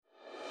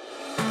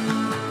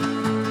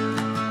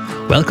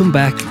Welcome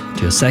back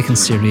to a second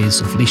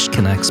series of Laois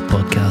Connects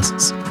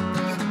podcasts,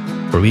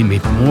 where we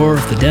meet more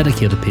of the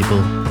dedicated people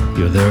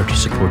who are there to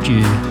support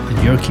you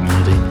and your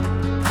community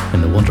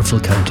in the wonderful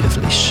county of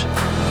Laois.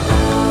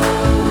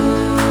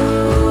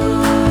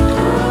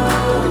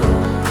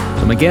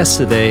 So my guests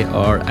today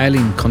are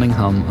Eileen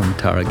Cunningham and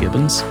Tara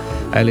Gibbons.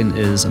 Eileen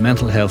is a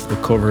mental health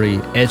recovery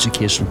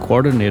education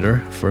coordinator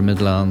for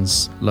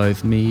Midlands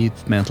Louth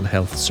Meath Mental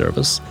Health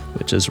Service,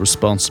 which is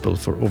responsible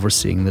for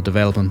overseeing the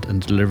development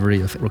and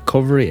delivery of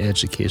recovery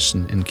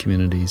education in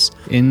communities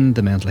in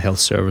the mental health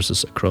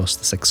services across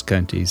the 6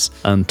 counties.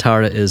 And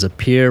Tara is a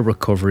peer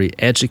recovery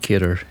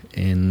educator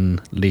in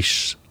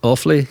Laois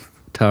Offaly.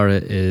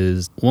 Tara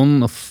is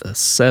one of a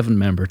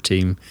 7-member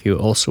team who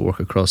also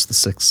work across the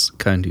 6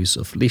 counties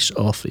of Laois,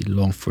 Offaly,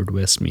 Longford,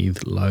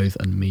 Westmeath, Louth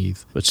and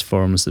Meath, which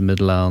forms the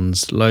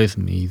Midlands Louth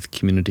Meath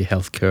Community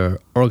Healthcare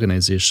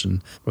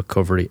Organisation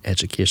Recovery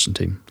Education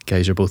Team.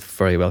 Guys, you're both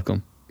very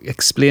welcome.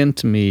 Explain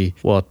to me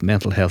what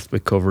mental health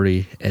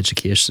recovery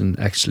education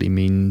actually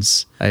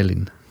means,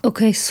 Eileen.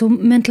 Okay, so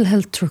mental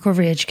health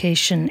recovery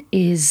education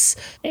is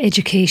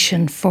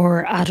education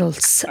for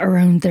adults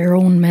around their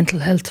own mental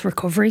health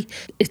recovery.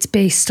 It's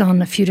based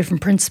on a few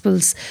different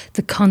principles.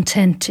 The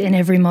content in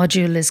every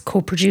module is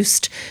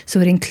co-produced, so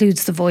it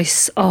includes the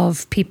voice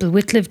of people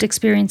with lived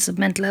experience of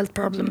mental health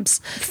problems,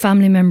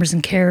 family members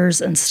and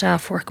carers and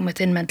staff working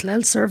within mental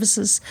health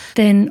services.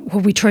 Then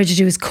what we try to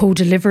do is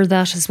co-deliver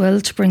that as well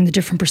to bring the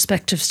different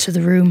perspectives to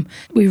the room.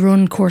 We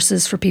run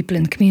courses for people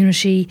in the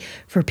community,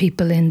 for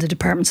people in the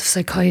departments of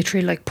psychiatry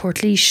like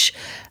Portlaoise,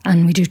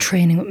 and we do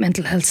training with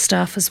mental health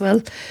staff as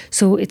well.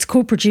 So it's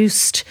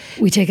co-produced.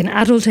 We take an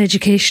adult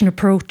education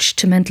approach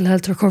to mental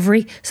health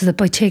recovery, so that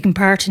by taking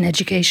part in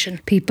education,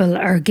 people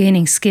are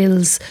gaining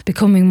skills,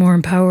 becoming more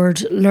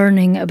empowered,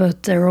 learning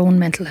about their own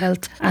mental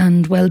health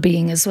and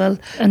well-being as well.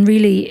 And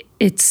really,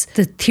 it's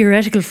the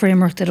theoretical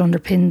framework that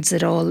underpins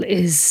it all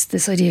is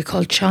this idea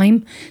called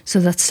CHIME. So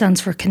that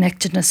stands for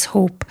connectedness,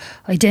 hope,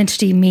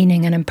 identity,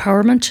 meaning and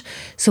empowerment.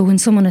 So when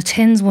someone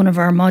attends one of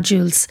our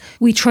modules,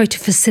 we try to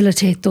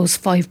facilitate those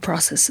 5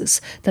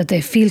 processes, that they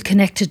feel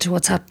connected to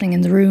what's happening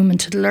in the room and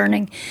to the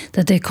learning,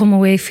 that they come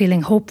away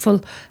feeling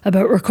hopeful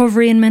about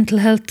recovery in mental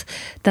health,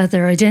 that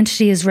their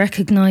identity is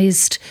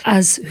recognised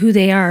as who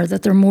they are,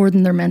 that they're more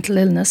than their mental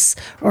illness,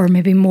 or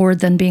maybe more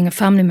than being a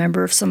family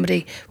member of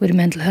somebody with a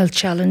mental health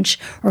challenge,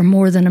 or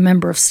more than a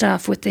member of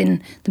staff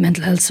within the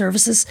mental health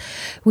services.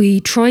 We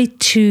try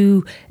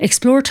to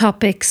explore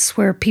topics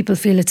where people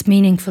feel it's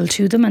meaningful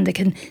to them and they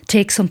can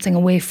take something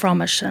away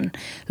from it and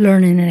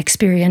learn in an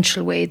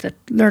experiential way, that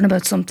learn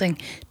about something,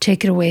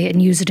 take it away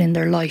and use it in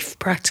their life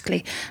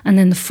practically. And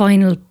then the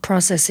final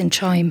process in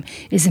CHIME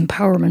is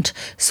empowerment.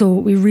 So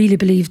we really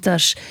believe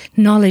that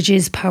knowledge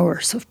is power.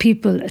 So if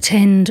people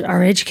attend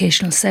our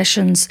educational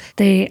sessions,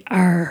 they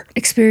are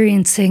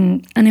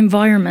experiencing an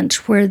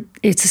environment where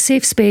it's a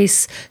safe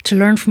space to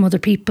learn from other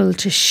people,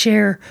 to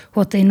share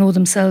what they know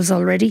themselves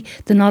already.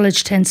 The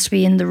knowledge tends to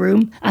be in the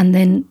room, and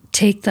then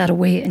take that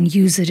away and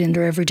use it in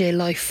their everyday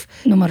life,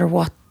 no matter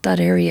what that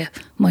area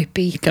might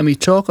be. Can we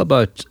talk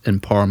about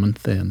empowerment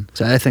then?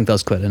 So I think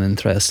that's quite an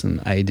interesting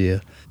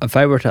idea. If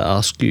I were to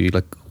ask you,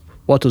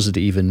 what does it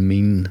even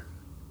mean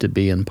to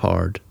be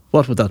empowered?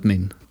 What would that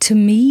mean? To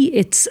me,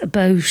 it's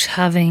about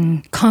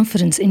having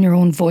confidence in your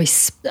own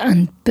voice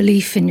and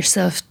belief in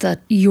yourself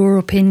that your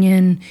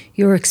opinion,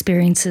 your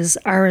experiences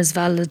are as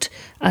valid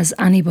as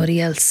anybody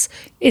else.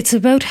 It's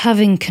about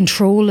having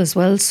control as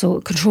well,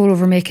 so control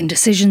over making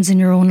decisions in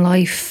your own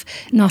life,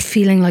 not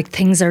feeling like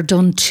things are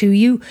done to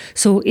you.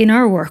 So in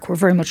our work, we're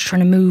very much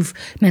trying to move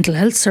mental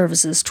health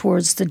services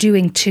towards the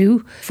doing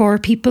to for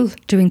people,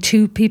 doing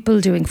to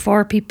people, doing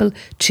for people,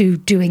 to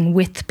doing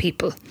with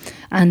people,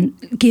 and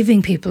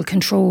giving people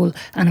control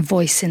and a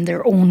voice in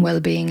their own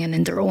well-being and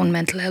in their own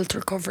mental health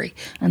recovery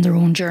and their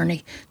own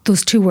journey.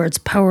 Those 2 words,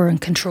 power and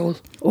control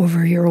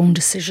over your own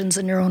decisions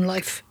in your own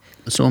life.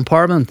 So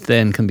empowerment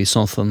then can be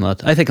something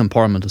that, I think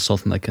empowerment is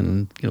something that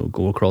can,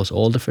 go across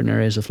all different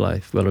areas of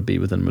life, whether it be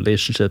within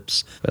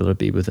relationships, whether it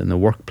be within the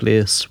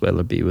workplace,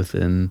 whether it be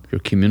within your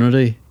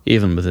community,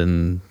 even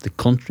within the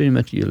country in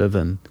which you live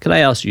in. Can I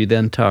ask you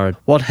then, Tara,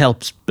 what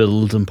helps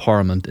build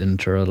empowerment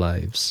into our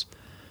lives?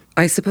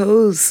 I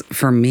suppose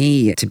for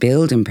me, to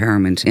build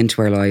empowerment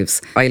into our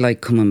lives, I like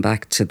coming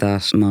back to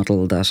that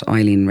model that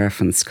Eileen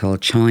referenced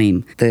called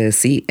CHIME. The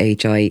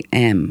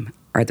CHIM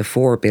are the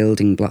 4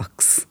 building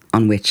blocks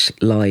on which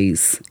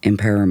lies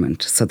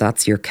empowerment. So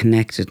that's your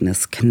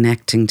connectedness,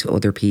 connecting to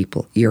other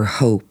people, your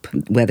hope,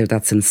 whether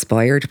that's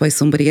inspired by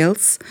somebody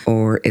else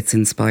or it's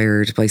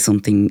inspired by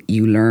something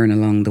you learn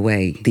along the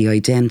way. The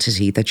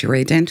identity, that your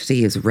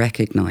identity is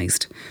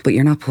recognised, but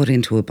you're not put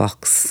into a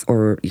box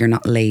or you're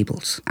not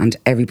labelled, and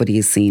everybody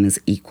is seen as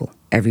equal.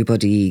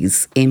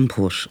 Everybody's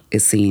input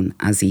is seen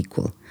as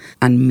equal.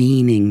 And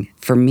meaning,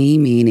 for me,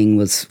 meaning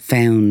was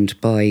found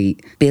by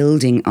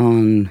building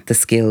on the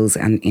skills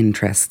and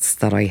interests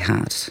that I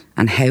had.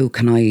 And how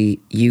can I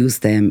use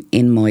them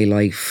in my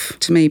life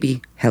to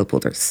maybe help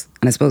others?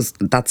 And I suppose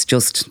that's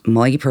just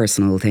my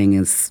personal thing,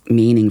 is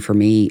meaning for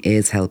me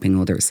is helping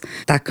others.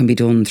 That can be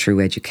done through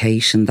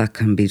education. That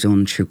can be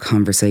done through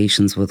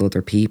conversations with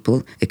other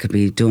people. It could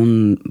be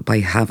done by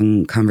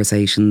having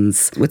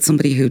conversations with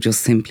somebody who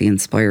just simply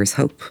inspires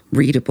hope.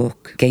 Read a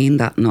book, gain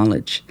that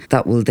knowledge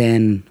that will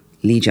then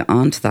lead you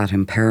on to that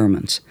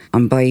empowerment.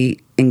 And by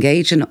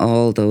engaging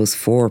all those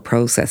 4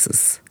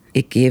 processes,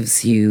 it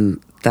gives you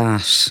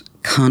that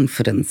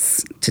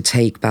confidence to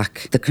take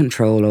back the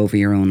control over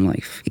your own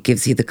life. It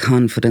gives you the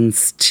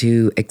confidence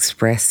to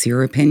express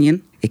your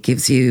opinion. It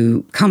gives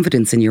you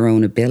confidence in your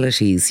own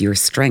abilities, your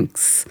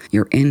strengths,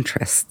 your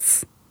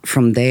interests.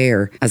 From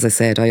there, as I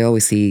said, I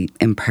always see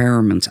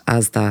empowerment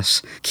as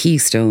that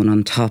keystone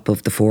on top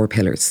of the 4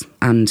 pillars.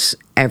 And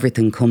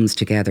everything comes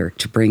together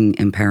to bring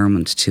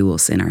empowerment to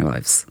us in our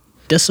lives.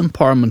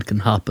 Disempowerment can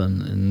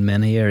happen in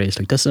many areas.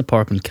 Like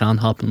disempowerment can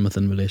happen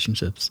within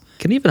relationships. It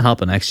can even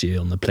happen actually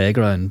on the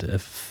playground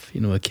if,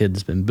 a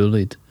kid's been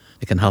bullied.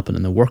 It can happen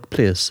in the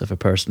workplace if a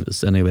person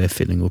is in any way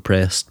feeling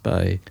oppressed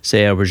by,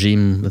 say, a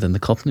regime within the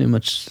company in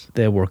which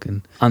they work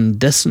in. And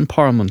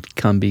disempowerment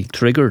can be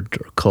triggered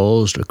or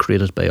caused or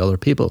created by other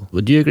people.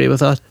 Would you agree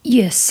with that?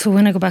 Yes. So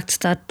when I go back to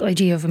that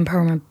idea of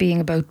empowerment being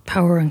about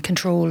power and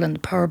control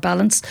and power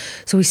balance,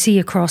 so we see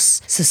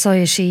across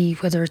society,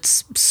 whether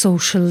it's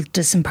social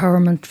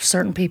disempowerment for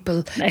certain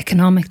people,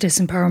 economic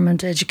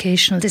disempowerment,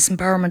 educational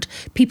disempowerment,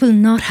 people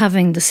not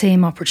having the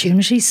same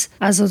opportunities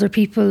as other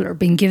people or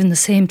being given the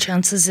same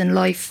chances in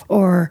life,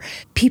 or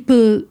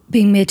people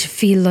being made to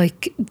feel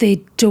like they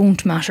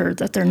don't matter,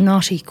 that they're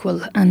not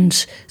equal.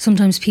 And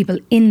sometimes people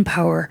in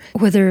power,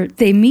 whether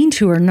they mean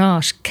to or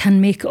not, can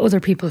make other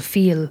people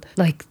feel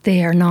like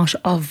they are not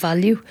of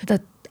value,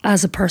 that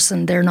as a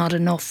person they're not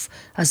enough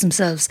as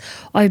themselves.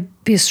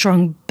 I'd be a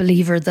strong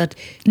believer that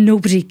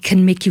nobody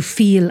can make you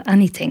feel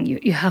anything.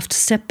 You have to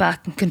step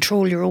back and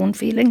control your own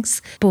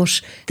feelings.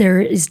 But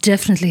there is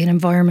definitely an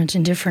environment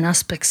in different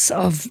aspects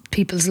of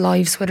people's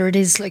lives, whether it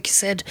is, like you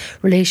said,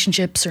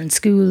 relationships or in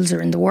schools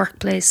or in the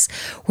workplace,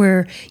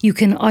 where you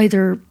can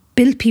either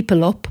build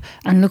people up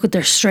and look at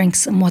their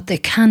strengths and what they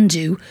can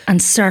do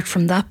and start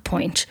from that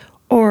point,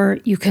 or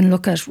you can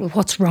look at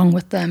what's wrong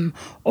with them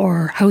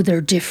or how they're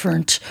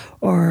different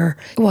or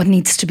what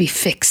needs to be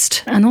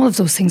fixed. And all of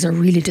those things are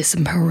really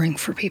disempowering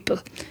for people.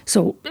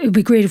 So it would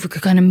be great if we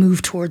could kind of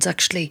move towards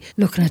actually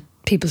looking at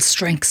people's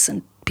strengths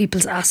and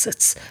people's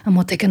assets and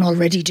what they can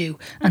already do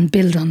and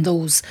build on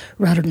those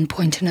rather than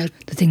pointing out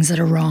the things that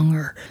are wrong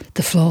or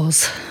the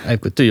flaws. I've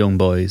got 2 young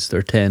boys,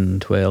 they're 10,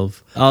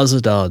 12. As a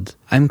dad,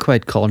 I'm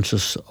quite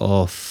conscious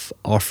of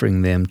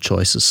offering them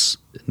choices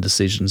and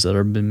decisions that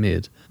are being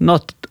made.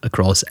 Not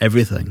across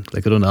everything.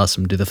 Like I don't ask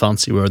them, do they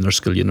fancy wearing their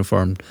school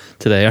uniform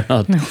today or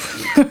not?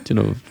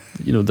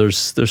 No. There's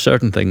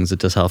certain things that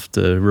just have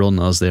to run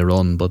as they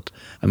run, but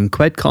I'm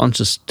quite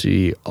conscious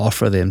to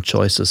offer them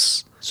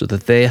choices so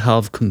that they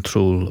have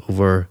control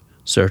over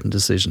certain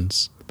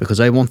decisions, because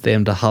I want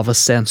them to have a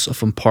sense of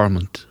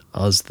empowerment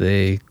as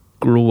they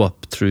grow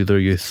up through their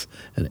youth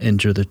and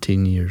enter their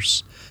teen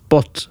years.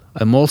 But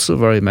I'm also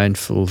very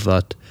mindful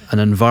that an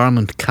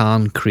environment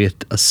can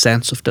create a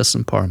sense of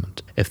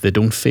disempowerment if they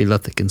don't feel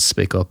that they can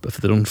speak up, if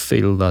they don't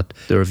feel that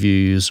their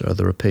views or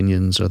their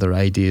opinions or their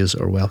ideas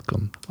are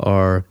welcome,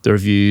 or their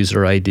views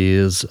or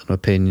ideas and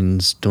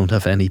opinions don't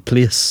have any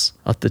place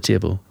at the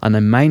table. And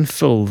I'm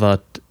mindful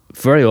that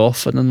very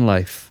often in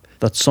life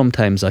that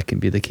sometimes that can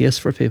be the case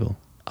for people.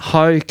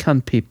 How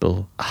can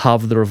people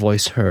have their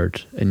voice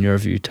heard, in your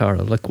view,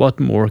 Tara? Like, what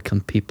more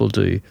can people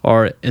do?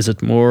 Or is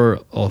it more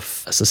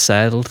of a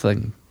societal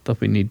thing that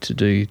we need to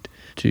do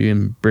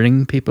to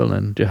bring people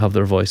in to have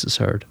their voices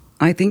heard?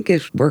 I think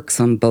it works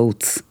on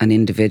both an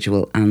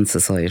individual and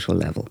societal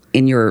level.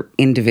 In your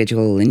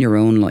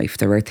own life,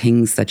 there are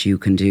things that you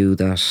can do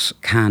that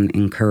can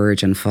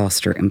encourage and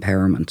foster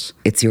empowerment.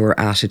 It's your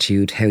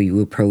attitude, how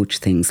you approach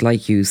things,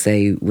 like you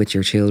say with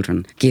your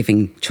children,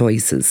 giving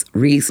choices,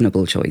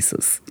 reasonable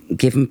choices,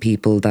 giving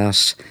people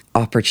that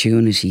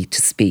opportunity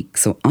to speak.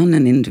 So on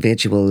an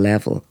individual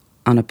level,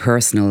 on a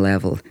personal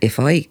level, if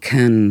I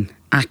can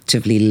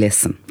actively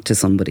listen to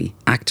somebody,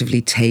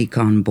 actively take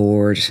on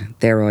board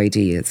their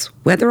ideas,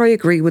 whether I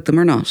agree with them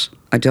or not.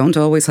 I don't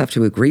always have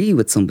to agree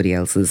with somebody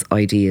else's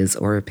ideas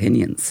or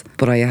opinions,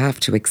 but I have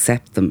to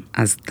accept them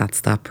as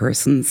that's that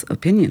person's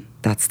opinion.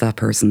 That's that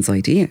person's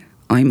idea.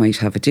 I might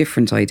have a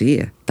different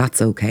idea. That's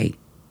okay.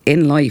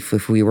 In life,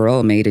 if we were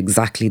all made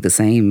exactly the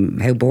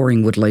same, how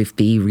boring would life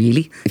be,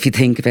 really? If you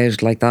think about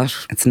it like that,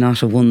 it's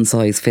not a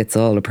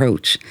one-size-fits-all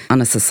approach. On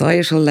a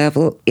societal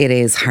level, it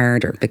is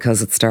harder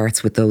because it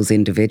starts with those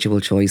individual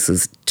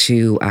choices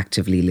to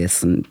actively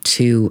listen,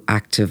 to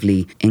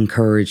actively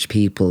encourage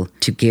people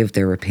to give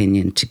their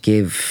opinion, to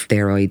give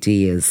their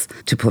ideas,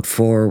 to put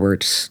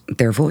forward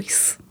their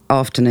voice.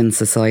 often in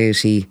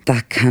society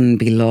that can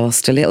be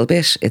lost a little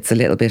bit. It's a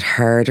little bit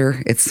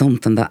harder. It's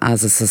something that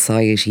as a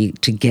society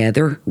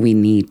together we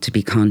need to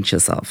be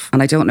conscious of.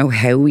 And I don't know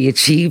how we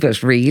achieve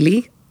it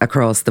really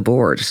across the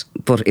board,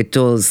 but it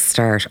does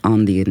start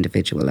on the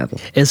individual level.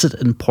 Is it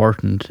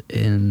important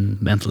in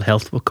mental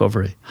health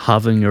recovery,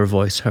 having your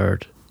voice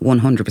heard?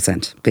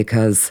 100%,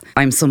 because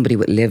I'm somebody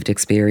with lived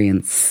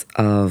experience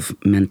of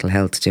mental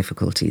health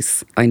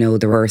difficulties. I know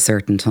there were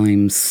certain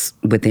times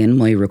within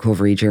my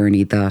recovery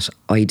journey that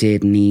I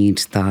did need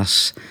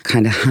that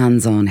kind of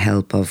hands-on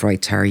help of,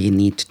 right, Tara, you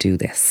need to do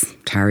this.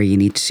 Tara, you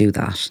need to do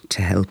that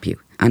to help you.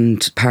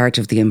 And part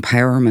of the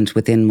empowerment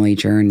within my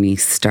journey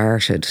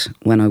started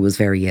when I was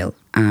very ill.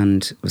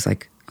 And it was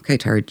like, okay,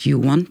 Tara, do you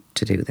want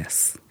to do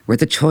this? Where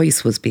the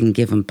choice was being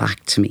given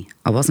back to me.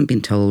 I wasn't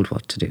being told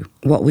what to do.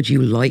 What would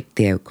you like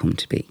the outcome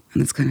to be?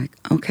 And it's kind of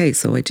like, okay,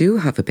 so I do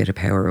have a bit of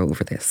power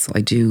over this.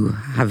 I do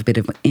have a bit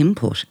of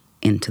input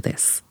into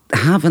this.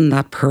 Having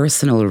that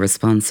personal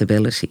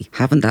responsibility,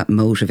 having that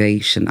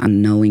motivation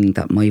and knowing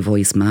that my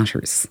voice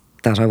matters,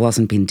 that I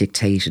wasn't being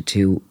dictated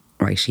to,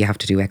 right, you have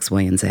to do X,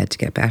 Y and Z to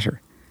get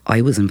better.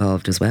 I was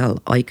involved as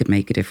well. I could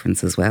make a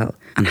difference as well.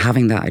 And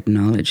having that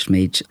acknowledged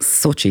made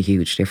such a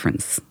huge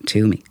difference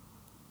to me.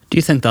 Do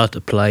you think that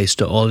applies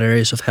to all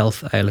areas of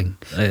health, Eileen?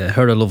 I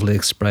heard a lovely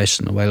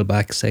expression a while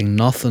back saying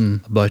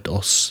nothing about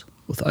us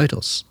without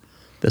us.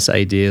 This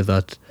idea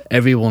that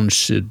everyone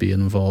should be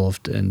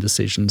involved in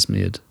decisions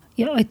made.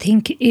 Yeah, I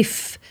think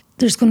if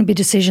there's going to be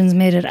decisions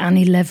made at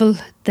any level,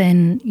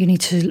 then you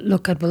need to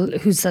look at, well,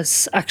 who's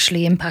this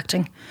actually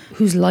impacting?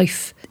 Whose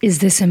life is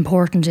this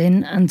important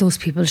in? And those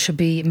people should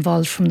be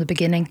involved from the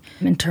beginning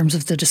in terms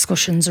of the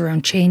discussions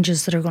around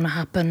changes that are going to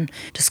happen,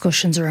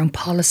 discussions around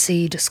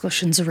policy,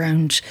 discussions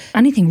around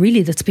anything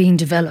really that's being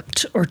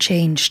developed or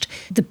changed.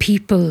 The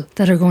people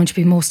that are going to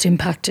be most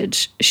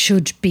impacted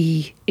should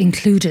be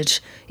included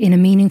in a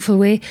meaningful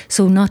way.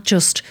 So not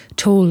just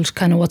told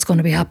kind of what's going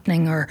to be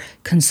happening or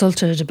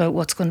consulted about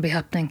what's going to be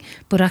happening,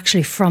 but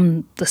actually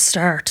from the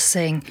start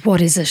saying,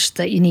 what is it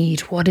that you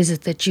need? What is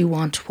it that you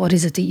want? What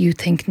is it that you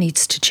think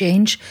needs to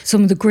change?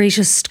 Some of the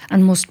greatest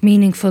and most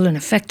meaningful and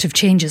effective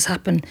changes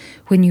happen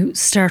when you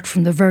start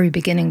from the very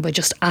beginning by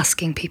just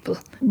asking people,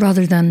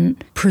 rather than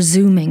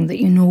presuming that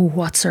you know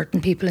what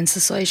certain people in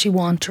society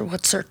want or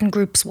what certain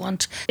groups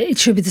want. It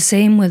should be the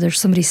same whether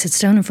somebody sits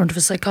down in front of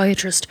a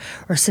psychiatrist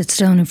or sits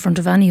down in front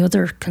of any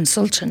other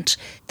consultant.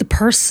 The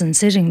person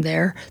sitting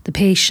there, the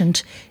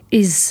patient,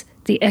 is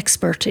the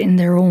expert in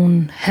their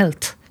own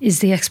health, is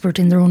the expert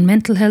in their own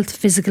mental health,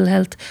 physical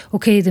health.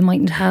 Okay, they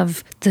mightn't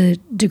have the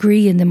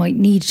degree and they might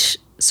need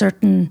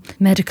certain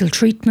medical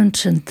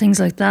treatment and things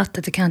like that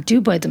they can't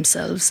do by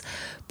themselves.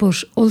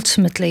 But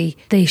ultimately,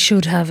 they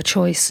should have a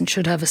choice and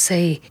should have a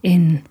say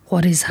in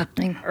what is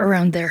happening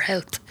around their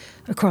health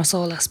across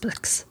all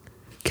aspects.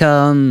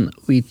 Can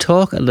we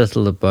talk a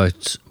little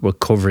about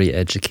recovery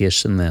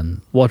education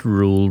then? What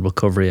role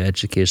recovery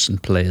education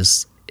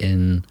plays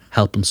in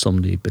helping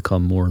somebody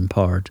become more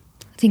empowered?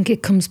 I think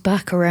it comes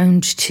back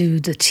around to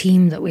the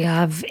team that we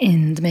have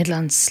in the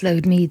Midlands,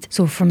 Louth-Meath.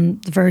 So from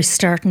the very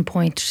starting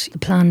point, the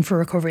plan for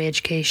recovery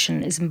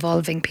education is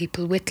involving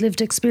people with lived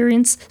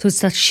experience. So it's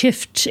that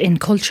shift in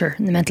culture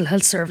in the mental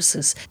health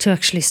services to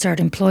actually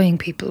start employing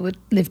people with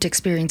lived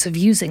experience of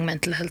using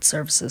mental health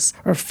services,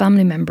 or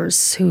family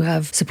members who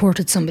have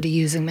supported somebody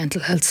using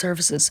mental health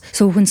services.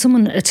 So when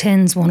someone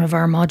attends one of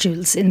our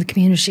modules in the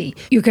community,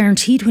 you're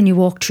guaranteed when you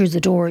walk through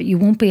the door, you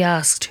won't be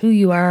asked who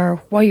you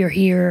are, why you're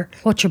here,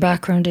 what your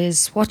background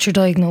is, what your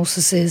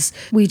diagnosis is.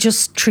 We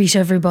just treat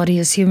everybody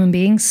as human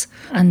beings,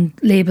 and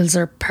labels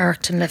are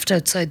parked and left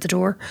outside the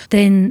door.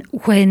 Then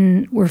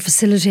when we're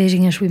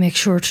facilitating it, we make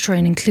sure to try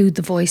and include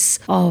the voice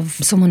of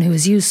someone who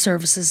has used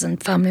services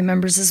and family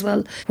members as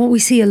well. What we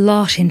see a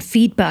lot in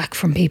feedback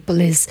from people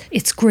is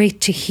it's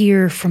great to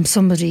hear from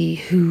somebody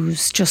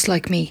who's just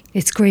like me.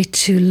 It's great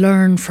to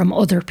learn from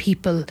other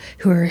people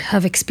who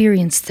have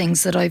experienced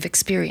things that I've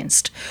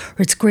experienced.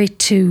 Or it's great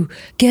to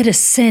get a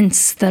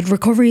sense that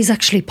recovery is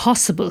actually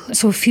possible.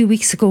 So a few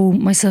weeks ago,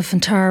 myself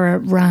and Tara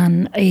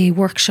ran a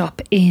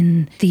workshop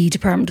in the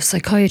Department of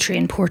Psychiatry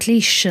in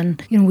Portlaoise,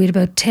 and we had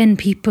about 10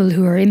 people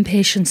who are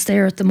inpatients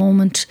there at the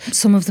moment.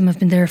 Some of them have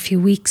been there a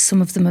few weeks,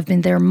 some of them have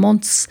been there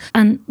months,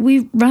 and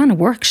we ran a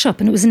workshop,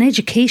 and it was an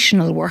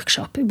educational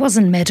workshop. It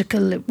wasn't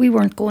medical. We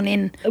weren't going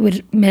in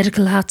with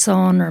medical hats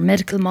on or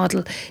medical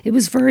model. It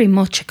was very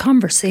much a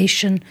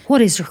conversation.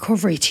 What is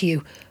recovery to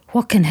you?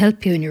 What can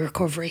help you in your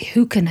recovery?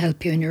 Who can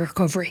help you in your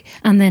recovery?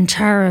 And then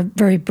Tara,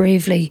 very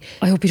bravely,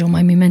 I hope you don't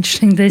mind me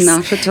mentioning this,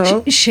 not at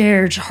all,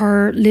 shared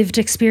her lived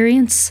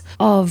experience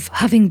of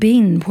having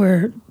been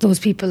where those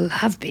people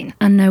have been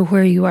and now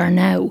where you are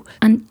now.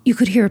 And you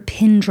could hear a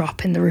pin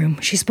drop in the room.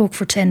 She spoke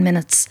for 10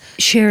 minutes,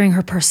 sharing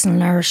her personal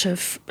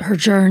narrative, her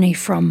journey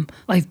from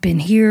I've been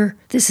here,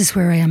 this is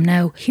where I am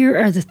now, here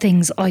are the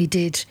things I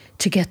did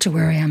to get to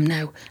where I am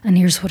now, and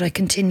here's what I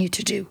continue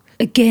to do.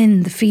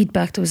 again, the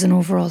feedback, there was an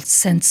overall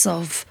sense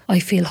of, I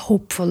feel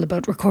hopeful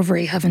about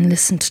recovery having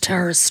listened to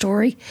Tara's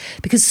story,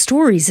 because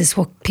stories is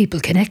what people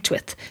connect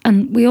with.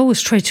 And we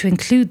always try to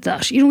include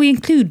that. We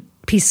include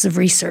pieces of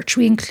research,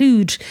 we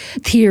include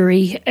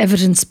theory,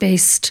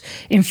 evidence-based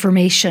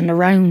information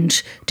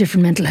around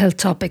different mental health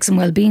topics and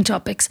well-being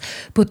topics,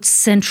 but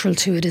central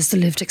to it is the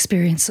lived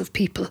experience of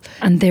people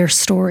and their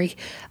story,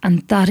 and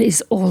that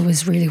is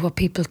always really what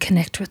people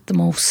connect with the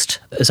most.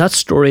 Is that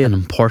story an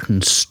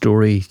important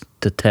story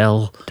to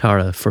tell,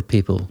 Tara, for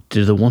people?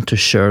 Do they want to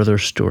share their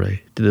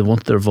story? Do they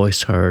want their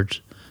voice heard?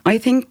 I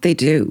think they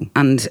do,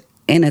 and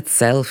in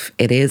itself,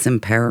 it is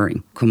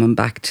empowering. Coming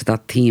back to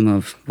that theme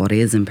of what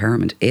is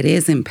empowerment, it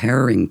is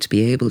empowering to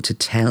be able to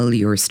tell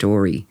your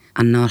story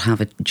and not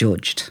have it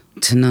judged,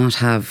 to not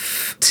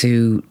have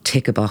to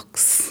tick a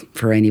box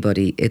for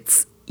anybody.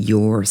 It's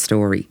your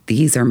story.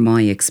 These are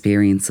my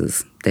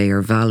experiences. They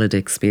are valid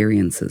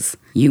experiences.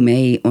 You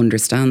may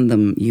understand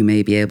them. You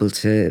may be able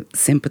to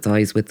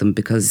sympathise with them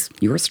because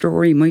your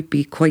story might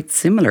be quite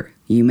similar.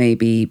 You may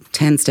be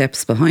 10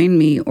 steps behind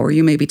me, or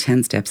you may be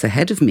 10 steps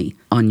ahead of me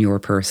on your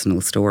personal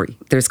story.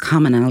 There's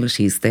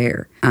commonalities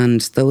there,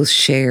 and those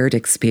shared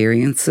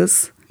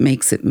experiences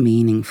makes it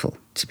meaningful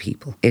to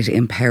people. It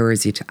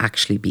empowers you to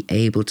actually be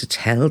able to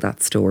tell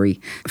that story.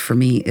 For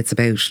me, it's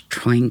about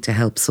trying to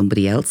help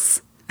somebody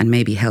else and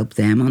maybe help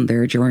them on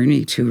their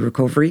journey to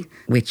recovery,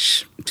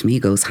 which to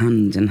me goes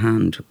hand in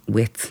hand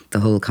with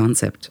the whole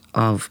concept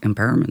of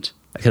empowerment.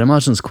 I can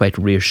imagine it's quite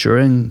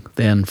reassuring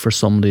then for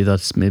somebody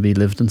that's maybe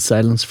lived in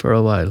silence for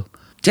a while.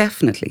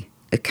 Definitely.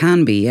 It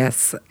can be,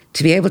 yes.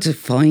 To be able to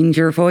find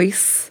your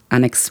voice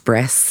and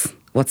express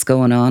what's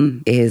going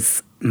on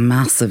is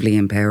massively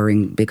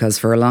empowering, because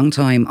for a long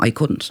time I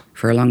couldn't.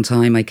 For a long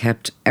time I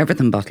kept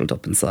everything bottled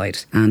up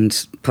inside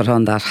and put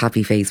on that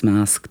happy face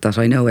mask that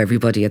I know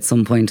everybody at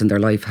some point in their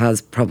life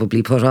has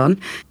probably put on.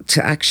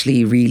 To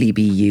actually really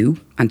be you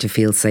and to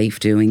feel safe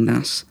doing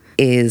that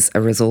is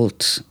a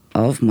result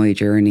of my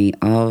journey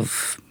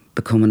of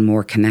becoming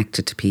more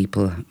connected to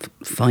people,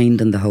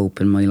 finding the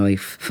hope in my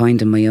life,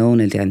 finding my own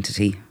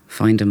identity,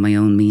 finding my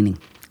own meaning,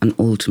 and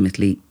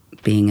ultimately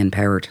being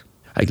empowered.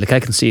 I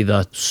can see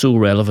that so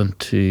relevant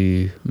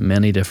to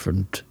many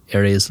different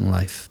areas in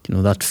life,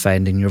 that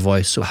finding your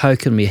voice. So how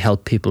can we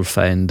help people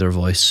find their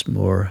voice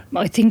more?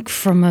 I think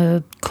from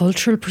a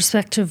cultural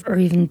perspective, or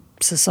even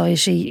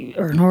society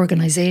or an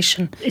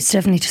organisation, it's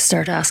definitely to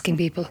start asking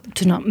people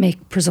to not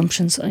make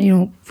presumptions.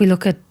 If we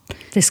look at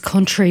this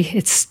country,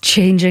 it's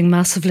changing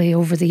massively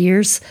over the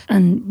years.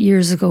 And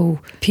years ago,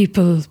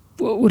 people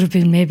would have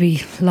been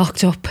maybe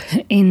locked up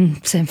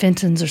in St.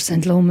 Fintan's or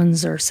St.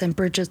 Lomans or St.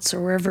 Bridget's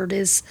or wherever it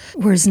is.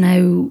 Whereas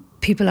now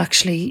people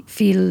actually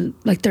feel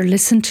like they're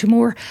listened to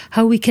more.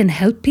 How we can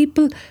help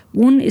people,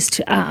 one is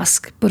to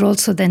ask, but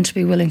also then to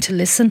be willing to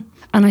listen.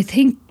 And I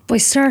think by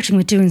starting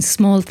with doing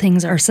small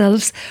things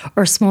ourselves,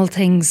 or small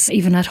things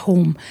even at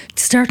home,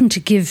 starting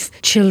to give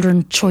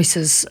children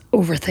choices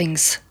over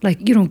things.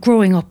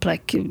 Growing up,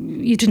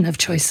 you didn't have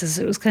choices.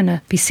 It was kind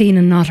of be seen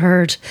and not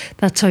heard,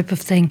 that type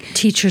of thing.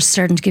 Teachers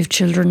starting to give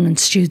children and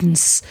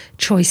students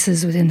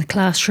choices within the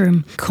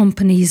classroom.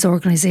 Companies,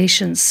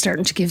 organisations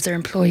starting to give their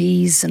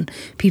employees and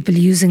people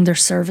using their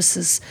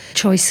services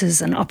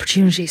choices and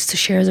opportunities to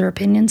share their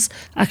opinions.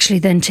 Actually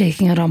then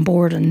taking it on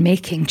board and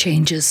making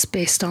changes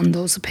based on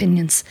those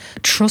opinions.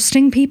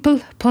 Trusting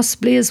people,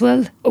 possibly as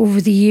well.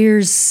 Over the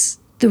years,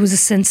 there was a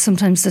sense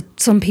sometimes that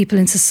some people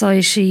in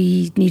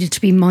society needed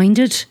to be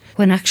minded,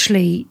 when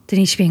actually they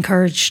need to be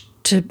encouraged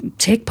to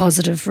take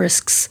positive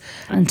risks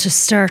and to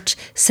start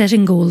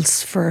setting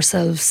goals for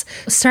ourselves.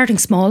 Starting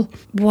small.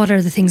 What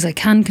are the things I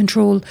can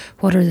control?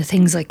 What are the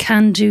things I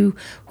can do?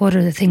 What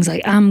are the things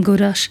I am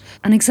good at?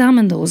 And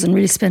examine those and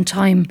really spend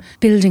time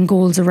building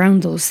goals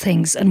around those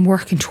things and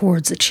working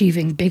towards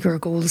achieving bigger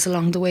goals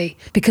along the way.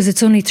 Because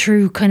it's only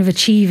through kind of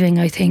achieving,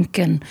 I think,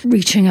 and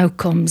reaching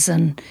outcomes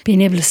and being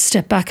able to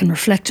step back and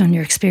reflect on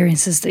your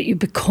experiences that you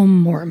become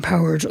more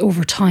empowered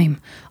over time.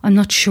 I'm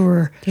not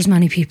sure there's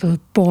many people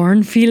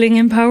born feeling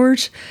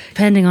empowered.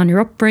 Depending on your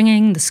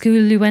upbringing, the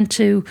school you went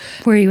to,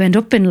 where you end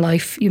up in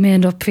life, you may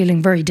end up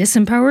feeling very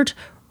disempowered,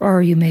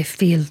 or you may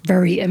feel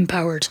very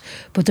empowered.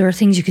 But there are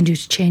things you can do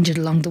to change it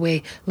along the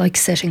way, like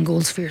setting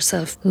goals for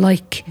yourself,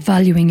 like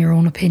valuing your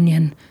own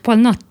opinion, while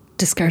not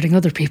discarding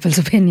other people's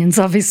opinions,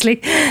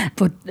 obviously,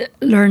 but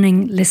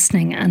learning,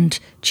 listening, and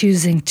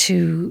choosing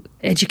to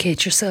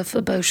educate yourself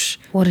about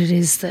what it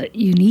is that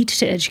you need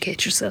to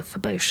educate yourself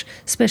about,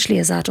 especially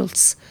as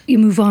adults. You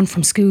move on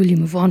from school, you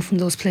move on from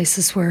those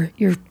places where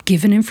you're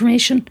given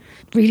information.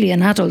 Really,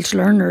 an adult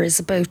learner is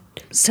about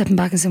stepping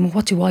back and saying, well,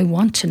 what do I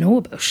want to know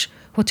about?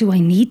 What do I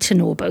need to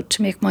know about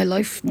to make my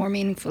life more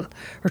meaningful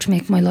or to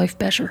make my life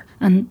better?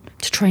 And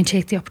to try and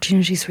take the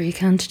opportunities where you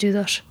can to do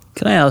that.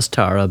 Can I ask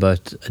Tara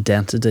about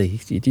identity?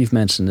 You've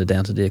mentioned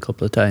identity a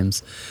couple of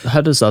times. How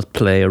does that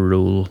play a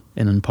role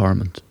in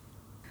empowerment?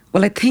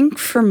 Well, I think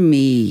for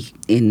me,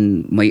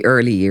 in my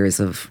early years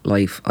of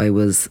life, I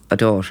was a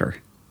daughter.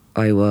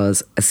 I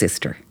was a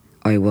sister.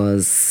 I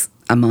was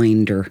a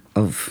minder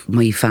of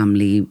my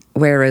family.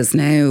 Whereas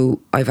now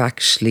I've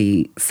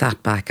actually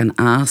sat back and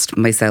asked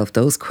myself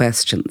those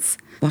questions.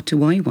 What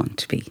do I want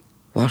to be?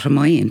 What am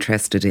I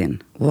interested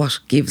in? What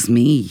gives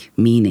me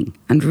meaning?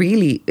 And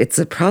really, it's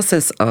a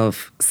process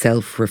of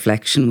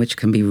self-reflection, which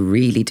can be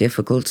really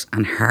difficult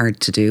and hard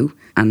to do.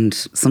 And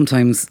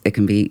sometimes it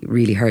can be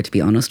really hard to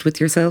be honest with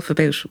yourself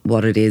about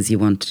what it is you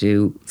want to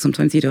do.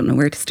 Sometimes you don't know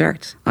where to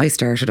start. I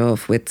started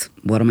off with,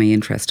 what am I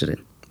interested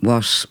in?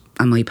 What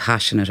am I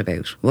passionate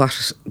about?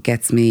 What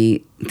gets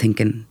me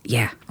thinking,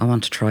 yeah, I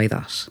want to try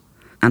that?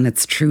 And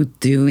it's through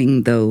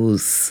doing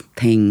those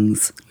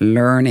things,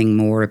 learning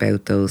more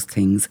about those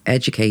things,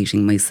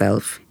 educating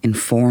myself,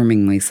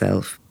 informing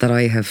myself, that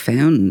I have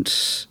found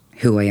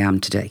who I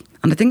am today.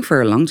 And I think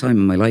for a long time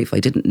in my life,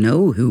 I didn't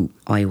know who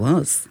I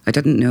was. I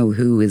didn't know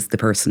who is the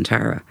person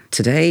Tara.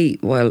 Today,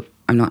 while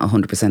I'm not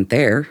 100%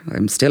 there,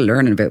 I'm still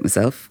learning about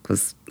myself,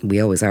 because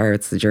we always are,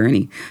 it's the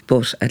journey.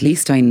 But at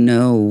least I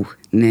know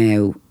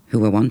now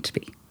who I want to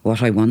be,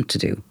 what I want to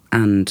do,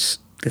 and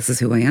this is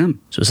who I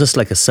am. So is this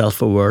like a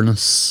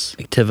self-awareness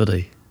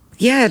activity?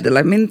 Yeah,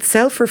 I mean,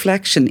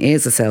 self-reflection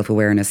is a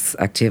self-awareness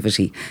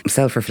activity.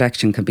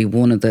 Self-reflection can be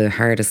one of the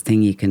hardest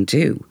things you can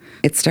do.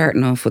 It's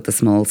starting off with the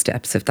small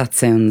steps. If that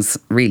sounds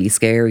really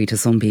scary to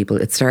some people,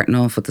 it's starting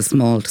off with the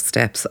small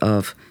steps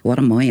of, what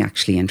am I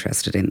actually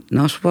interested in?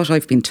 Not what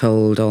I've been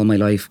told all my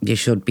life, you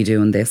should be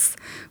doing this.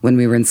 When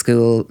we were in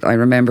school, I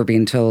remember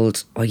being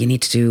told, oh, you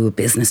need to do a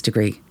business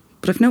degree.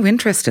 But I've no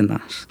interest in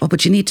that. Oh,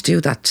 but you need to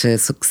do that to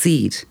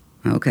succeed.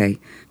 Okay.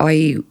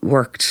 I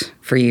worked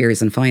for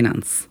years in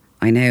finance.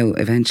 I now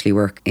eventually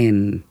work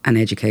in an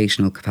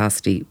educational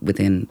capacity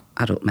within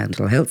adult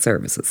mental health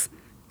services.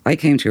 I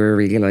came to a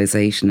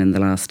realisation in the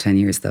last 10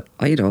 years that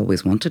I'd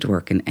always wanted to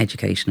work in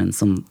education in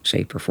some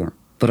shape or form,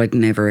 but I'd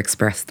never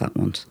expressed that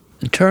want.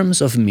 In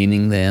terms of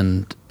meaning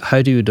then,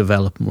 how do you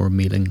develop more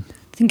meaning?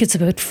 I think it's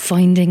about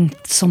finding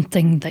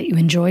something that you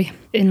enjoy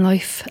in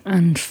life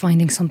and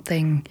finding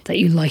something that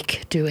you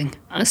like doing.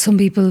 Some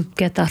people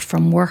get that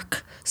from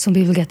work. Some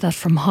people get that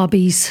from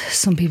hobbies.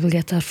 Some people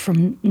get that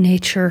from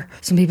nature.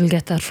 Some people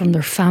get that from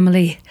their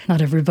family. Not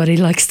everybody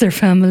likes their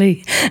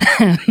family.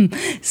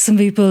 Some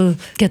people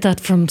get that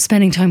from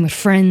spending time with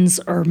friends,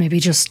 or maybe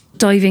just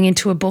diving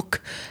into a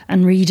book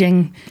and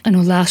reading. I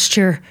know last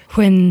year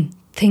when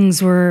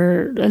things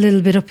were a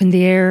little bit up in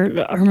the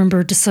air, I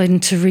remember deciding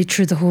to read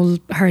through the whole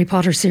Harry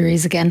Potter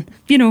series again.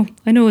 You know,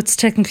 I know it's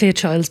technically a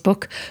child's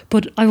book,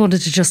 but I wanted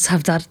to just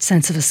have that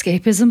sense of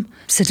escapism.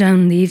 Sit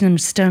down in the evening,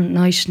 sit down at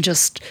night and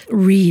just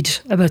read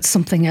about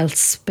something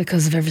else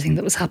because of everything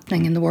that was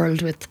happening in the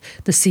world with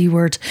the C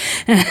word.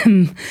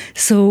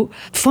 So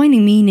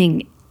finding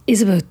meaning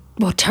is about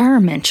what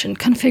Tara mentioned,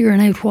 kind of figuring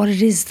out what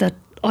it is that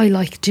I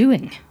like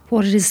doing,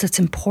 what it is that's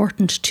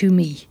important to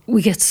me.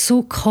 We get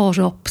so caught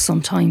up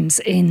sometimes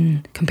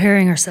in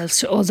comparing ourselves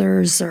to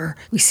others, or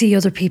we see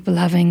other people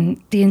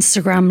having the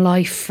Instagram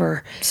life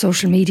or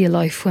social media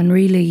life, when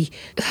really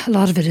a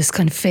lot of it is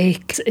kind of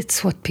fake.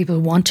 It's what people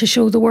want to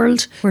show the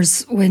world.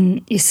 Whereas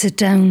when you sit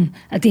down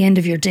at the end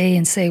of your day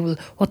and say, well,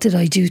 what did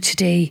I do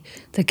today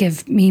that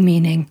gave me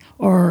meaning?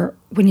 Or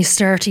when you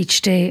start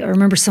each day, I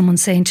remember someone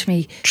saying to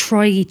me,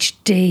 try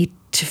each day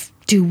to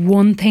do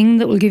one thing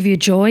that will give you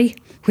joy,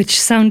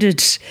 which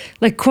sounded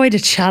like quite a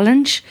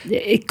challenge.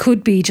 It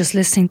could be just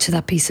listening to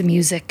that piece of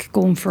music,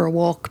 going for a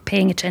walk,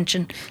 paying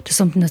attention to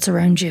something that's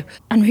around you,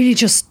 and really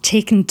just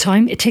taking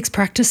time. It takes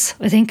practice,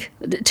 I think.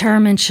 Tara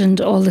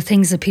mentioned all the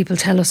things that people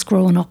tell us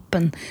growing up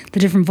and the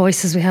different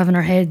voices we have in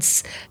our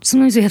heads.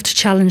 Sometimes we have to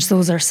challenge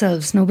those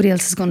ourselves. Nobody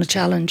else is going to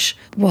challenge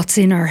what's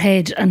in our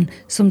head. And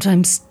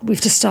sometimes we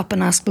have to stop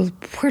and ask, well,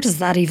 where does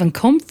that even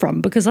come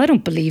from? Because I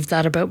don't believe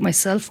that about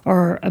myself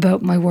or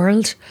about my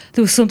world.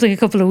 There was something a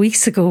couple of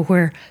weeks ago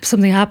where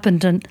something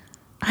happened and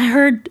I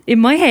heard in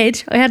my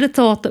head, I had a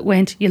thought that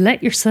went, you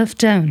let yourself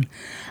down.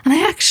 And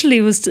I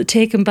actually was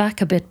taken back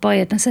a bit by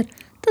it. And I said,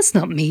 that's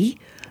not me.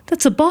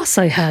 That's a boss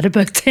I had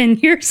about 10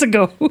 years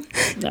ago.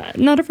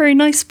 Not a very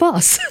nice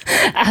boss.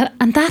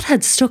 And that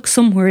had stuck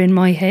somewhere in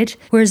my head.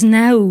 Whereas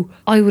now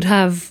I would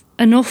have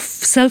enough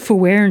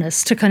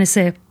self-awareness to kind of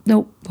say,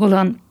 no, hold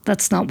on,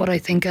 that's not what I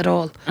think at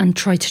all, and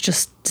try to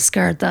just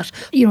discard that.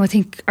 You know, I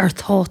think our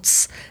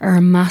thoughts are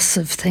a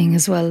massive thing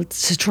as well,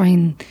 to try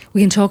and,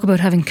 we can talk about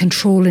having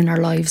control in our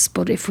lives,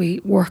 but if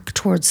we work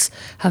towards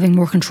having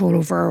more control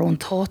over our own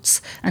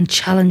thoughts and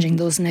challenging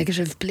those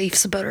negative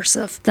beliefs about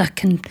ourselves, that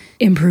can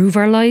improve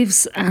our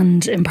lives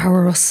and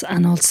empower us,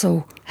 and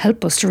also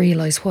help us to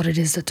realise what it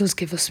is that does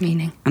give us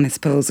meaning. And I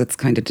suppose it's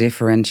kind of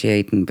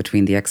differentiating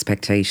between the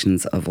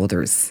expectations of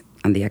others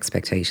and the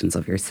expectations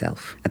of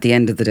yourself. At the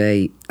end of the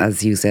day,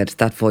 as you said,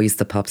 that voice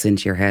that pops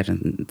into your head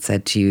and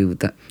said to you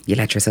that you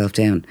let yourself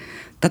down,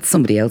 that's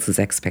somebody else's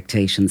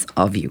expectations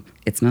of you.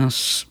 It's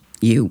not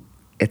you.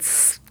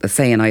 It's a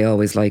saying I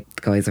always like.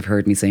 The guys have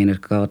heard me saying it,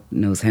 God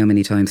knows how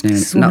many times now.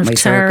 It's not my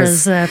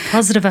Tara's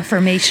positive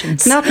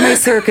affirmations. Not my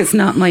circus,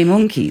 not my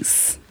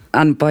monkeys.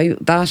 And by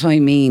that I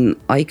mean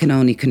I can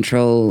only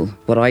control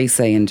what I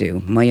say and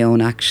do, my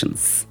own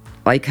actions.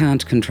 I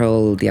can't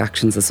control the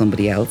actions of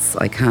somebody else.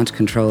 I can't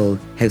control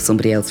how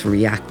somebody else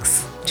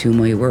reacts to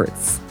my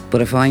words.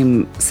 But if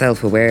I'm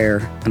self-aware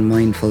and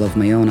mindful of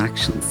my own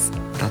actions,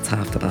 that's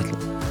half the battle.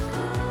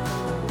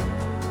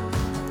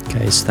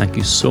 Guys, thank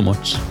you so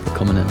much for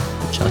coming in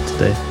to chat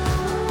today.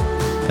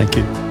 Thank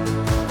you.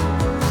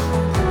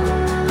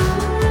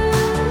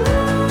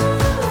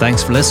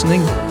 Thanks for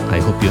listening. I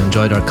hope you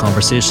enjoyed our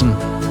conversation,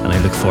 and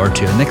I look forward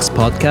to your next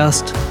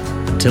podcast.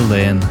 Until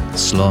then,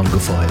 slán go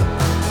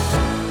fóill.